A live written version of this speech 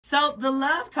So the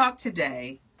love talk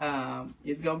today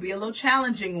is going to be a little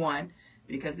challenging one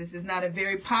because this is not a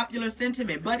very popular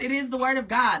sentiment, but it is the word of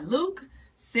God. Luke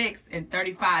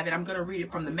 6:35, and I'm going to read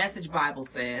it from the Message Bible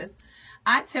says,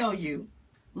 I tell you,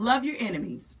 love your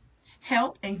enemies,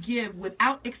 help and give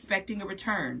without expecting a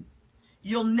return.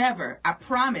 You'll never, I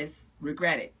promise,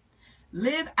 regret it.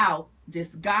 Live out this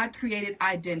God-created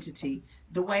identity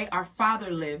the way our Father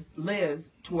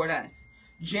lives toward us.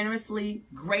 Generously,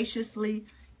 graciously,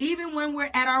 even when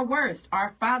we're at our worst,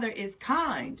 our Father is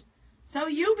kind. So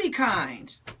you be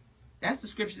kind. That's the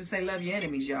scripture to say love your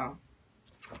enemies, y'all.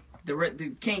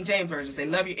 The King James Version say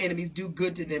love your enemies, do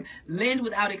good to them, lend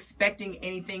without expecting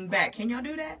anything back. Can y'all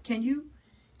do that? Can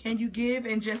you give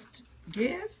and just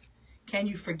give? Can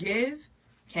you forgive?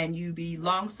 Can you be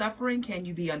long-suffering? Can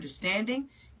you be understanding?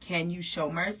 Can you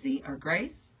show mercy or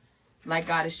grace like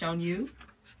God has shown you?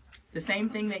 The same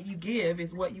thing that you give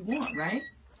is what you want, right?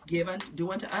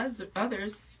 Do unto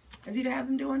others as you'd have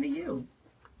them do unto you.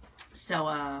 So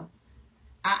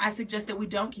I suggest that we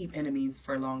don't keep enemies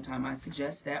for a long time. I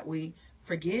suggest that we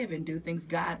forgive and do things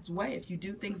God's way. If you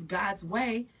do things God's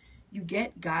way, you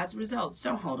get God's results.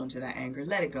 Don't hold on to that anger.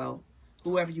 Let it go.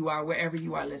 Whoever you are, wherever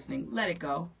you are listening, let it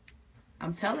go.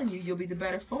 I'm telling you, you'll be the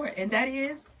better for it. And that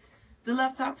is the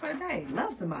love talk for today.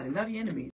 Love somebody. Love your enemies.